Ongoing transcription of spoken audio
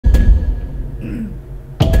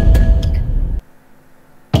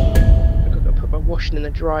washing in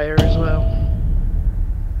the dryer as well.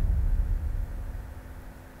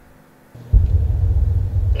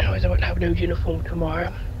 Otherwise I won't have no uniform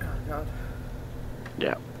tomorrow. Oh god.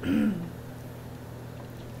 Yeah.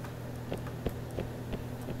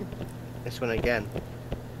 This one again.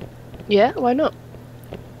 Yeah, why not?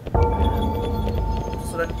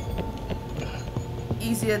 Sort of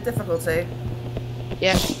easier difficulty.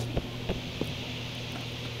 Yeah.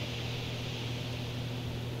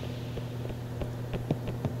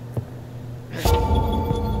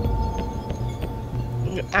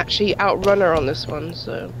 Actually outrun her on this one,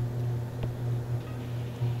 so...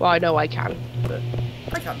 Well, I know I can, but...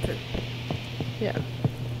 I can too. Yeah.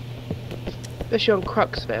 Especially on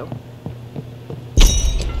Cruxville.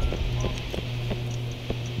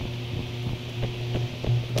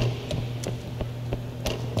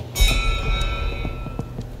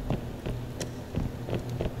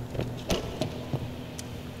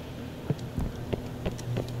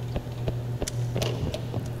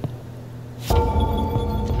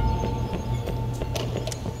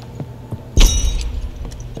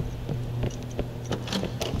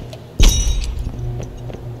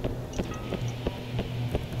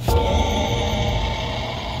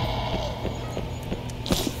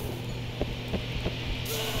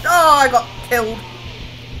 Oh, I got killed.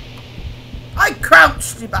 I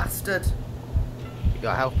crouched, you bastard. You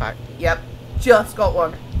got a health pack. Yep, just got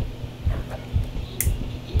one.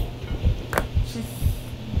 She's...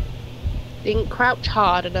 Didn't crouch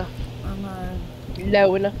hard enough. Oh no.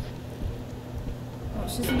 Low enough. Well,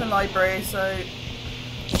 she's in the library, so...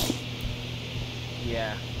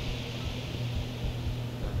 Yeah.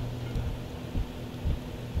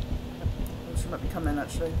 Oh, she might be coming,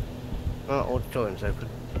 actually. Oh, auditorium's open.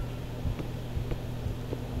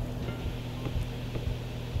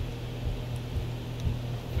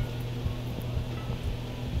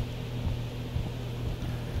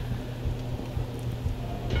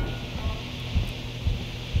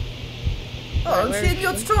 Oh, is she in the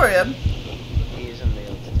auditorium? He is in the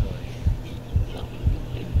auditorium.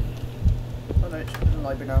 Oh no, she's in the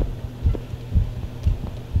library now.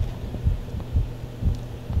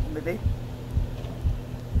 Maybe.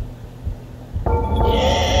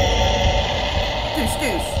 Deuce,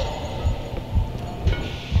 deuce.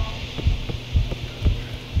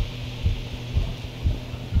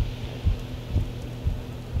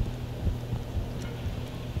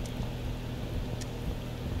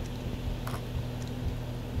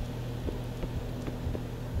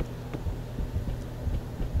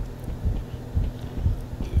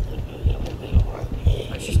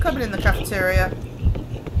 Right, she's coming in the cafeteria.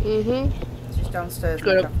 She's downstairs in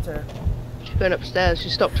the Good. cafeteria. She's going upstairs. She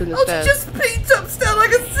stopped in the Oh, stairs. she just peeked upstairs. I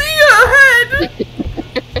can see her head.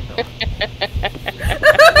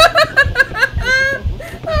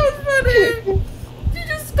 That was funny. She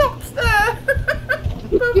just stops there.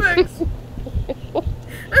 Perfect.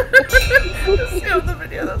 See on the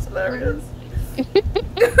video. That's hilarious.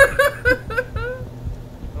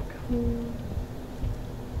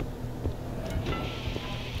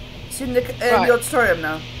 She's in the Right. auditorium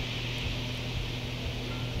now.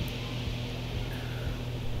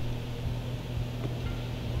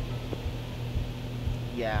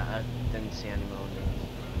 Yeah, I didn't see any more on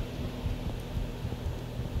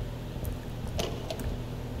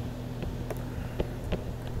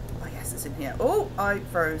Oh yes, it's in here. Oh, I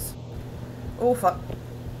froze. Oh fuck.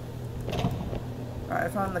 Right, I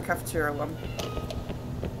found the cafeteria one.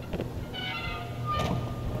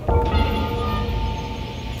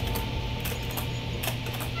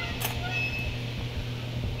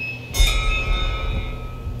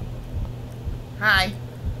 Hi.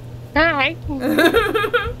 Hi.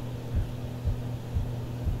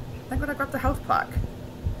 Thank God I grabbed the health pack.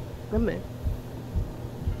 Remember?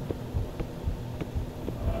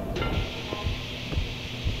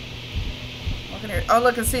 All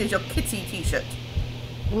I can see is your kitty t-shirt.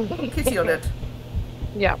 Kitty on it.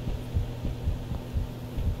 Yeah.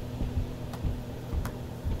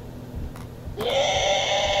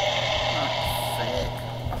 Oh, sick.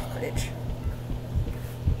 Oh, bitch.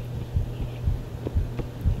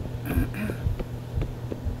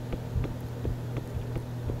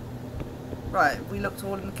 Right, have we looked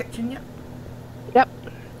all in the kitchen yet? Yep.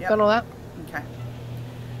 Yep. Done all that. Okay.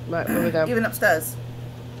 Right, where we go? Even upstairs.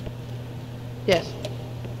 Yes.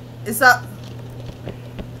 Is that...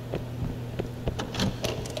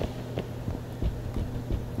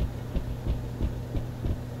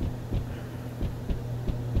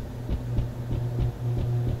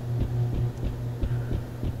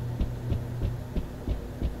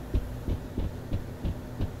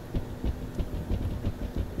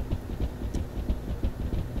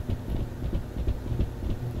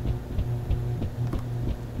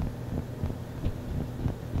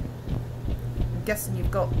 guessing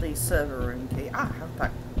you've got the server room key. Ah, health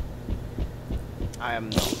pack. I have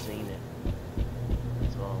not seen it.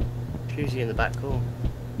 At all. It's usually in the back corner.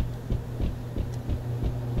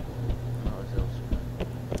 Oh, it's elsewhere.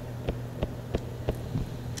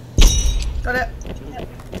 Got it.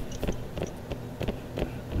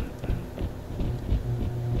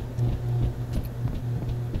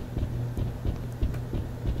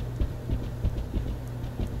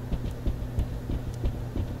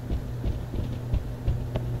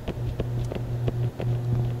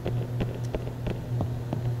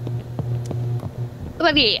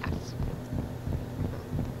 Yes.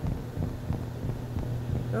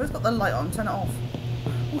 You always got the light on. Turn it off.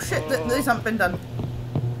 Oh shit! These haven't been done.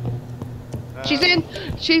 She's in.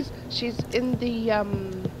 She's in the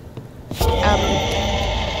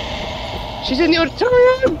She's in the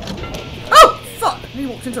auditorium. Oh fuck! He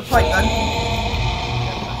walked into a pipe then.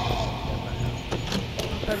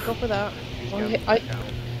 Don't go for that. Who's I going hid- back I-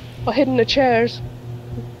 out? I hid in the chairs.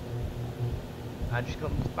 I just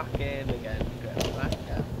comes back in again. Get back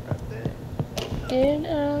out. That's it. In,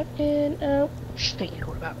 out, in, out. Stay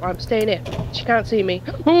all about. I'm staying here. She can't see me.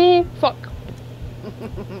 Oh, fuck.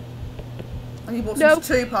 And he walked No.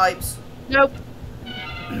 into 2 pipes. Nope.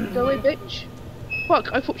 Go away, bitch. Fuck,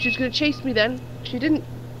 I thought she was gonna chase me then. She didn't.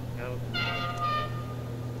 No.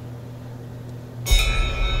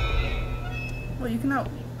 Well, you can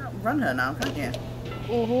outrun her now, can't you?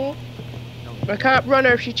 I can't run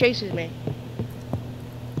her if she chases me.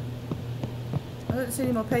 I don't see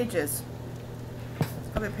any more pages. There's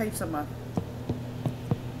probably a page somewhere.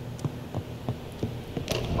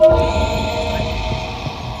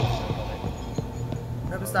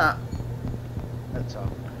 Where was that? That's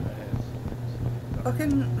all.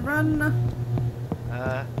 Fucking run.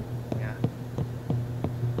 Yeah.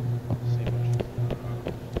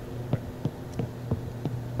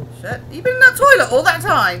 Shit. You've been in that toilet all that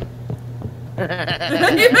time? You've been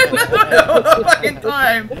in that toilet all that fucking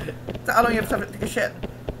time. Is that how long you have to take a shit?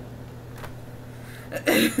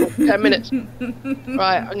 10 minutes.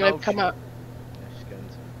 Right, I'm gonna come out. She's going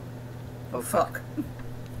to. Oh fuck.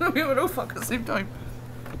 We went all fuck at the same time.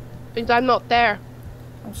 Means I'm not there.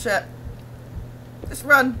 Oh shit. Just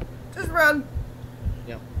run. Just run.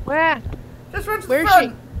 Where? Just run to Where the is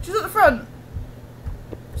front. She's at the front.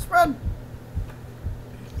 Just run.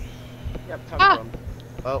 Yep, time Ah. to run.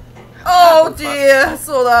 Oh. Oh dear. I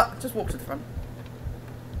saw that. Just walk to the front.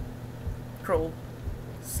 Crawl. You know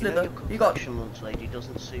Slither. your You got complexion, lunch lady,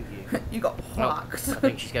 doesn't suit you. you got Oh, whacked. I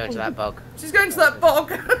think she's going to that bog. She's going to that bog.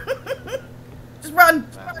 Just run.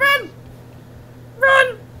 Run.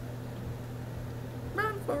 Run.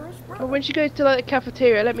 Run, Forrest, run. Well, when she goes to like, the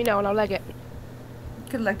cafeteria, let me know and I'll leg it.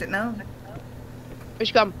 Could have legged it now. Where's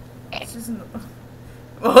she gone? This isn't.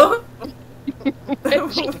 What?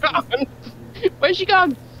 Where's she gone? Where's she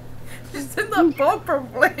gone? She's in that bog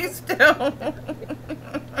probably still.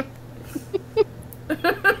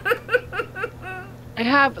 I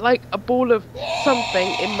have like a ball of something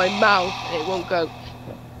in my mouth and it won't go.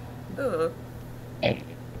 Ugh.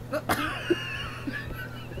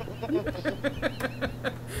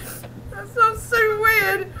 That sounds so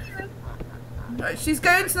weird. Right, she's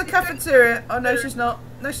going to the cafeteria. Oh no, she's not.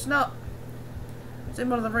 No, she's not. It's in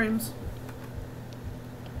one of the rooms.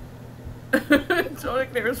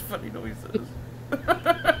 Sonic hears funny noises.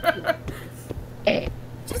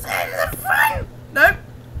 She's going to the front. No,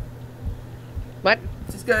 What?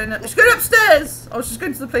 she's going upstairs. Oh, she's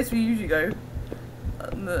going to the place we usually go.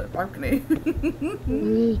 On the balcony.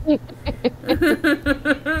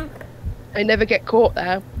 I never get caught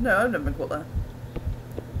there. No, I've never been caught there.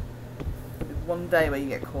 There's one day where you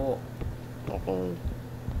get caught.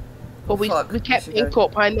 But we Fuck, kept she being go.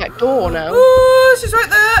 caught behind that door now. Oh, she's right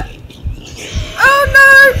there. Oh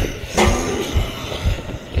no!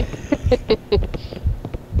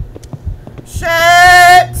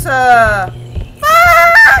 Shit!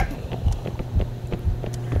 Fuck!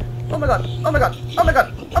 Oh my god! Oh my god! Oh my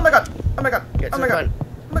god! Oh my god! Oh my god! Get Oh to my the god! front.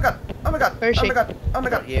 Oh my god! Oh my god! Where is Oh she? my god! Oh my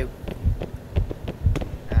god! Not you.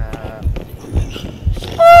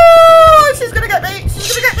 Oh! She's gonna get me!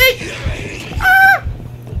 She's gonna get me! Ah!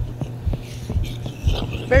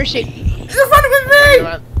 Where is she? She's in front with me!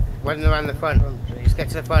 Running around the front. Just get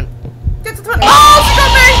to the front. Get to the front! Oh! She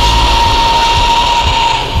got me!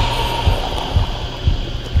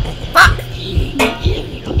 Fuck!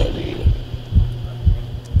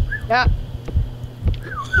 Yeah.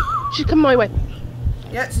 She's coming my way.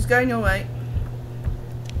 Yeah, she's going your way.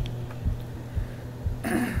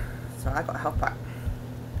 So I got a health pack.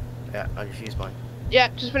 Yeah, I just used mine. Yeah,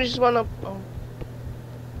 just finish this one up. Oh.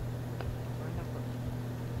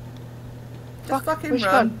 Just fucking Where's she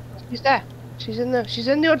run. gone? She's there. She's in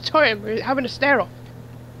the auditorium. We're having a stare off.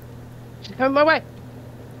 She's coming my way.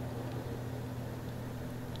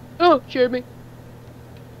 Oh, Jeremy.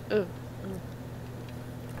 Oh.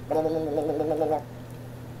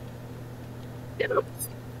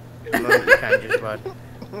 Come on, you can just run.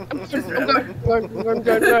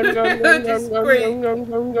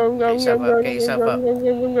 Get yourself up.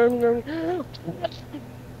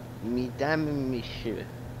 Mesdames, messieurs.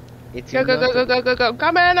 It's Go, go, go, go, go, go, go.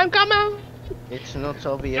 Coming, I'm coming. It's not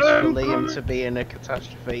obvious for Liam to be in a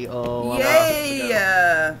catastrophe. Oh, Yay!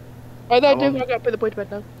 Oh, no, I dude, want- I gotta put the boy to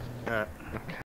bed now. Alright. Okay.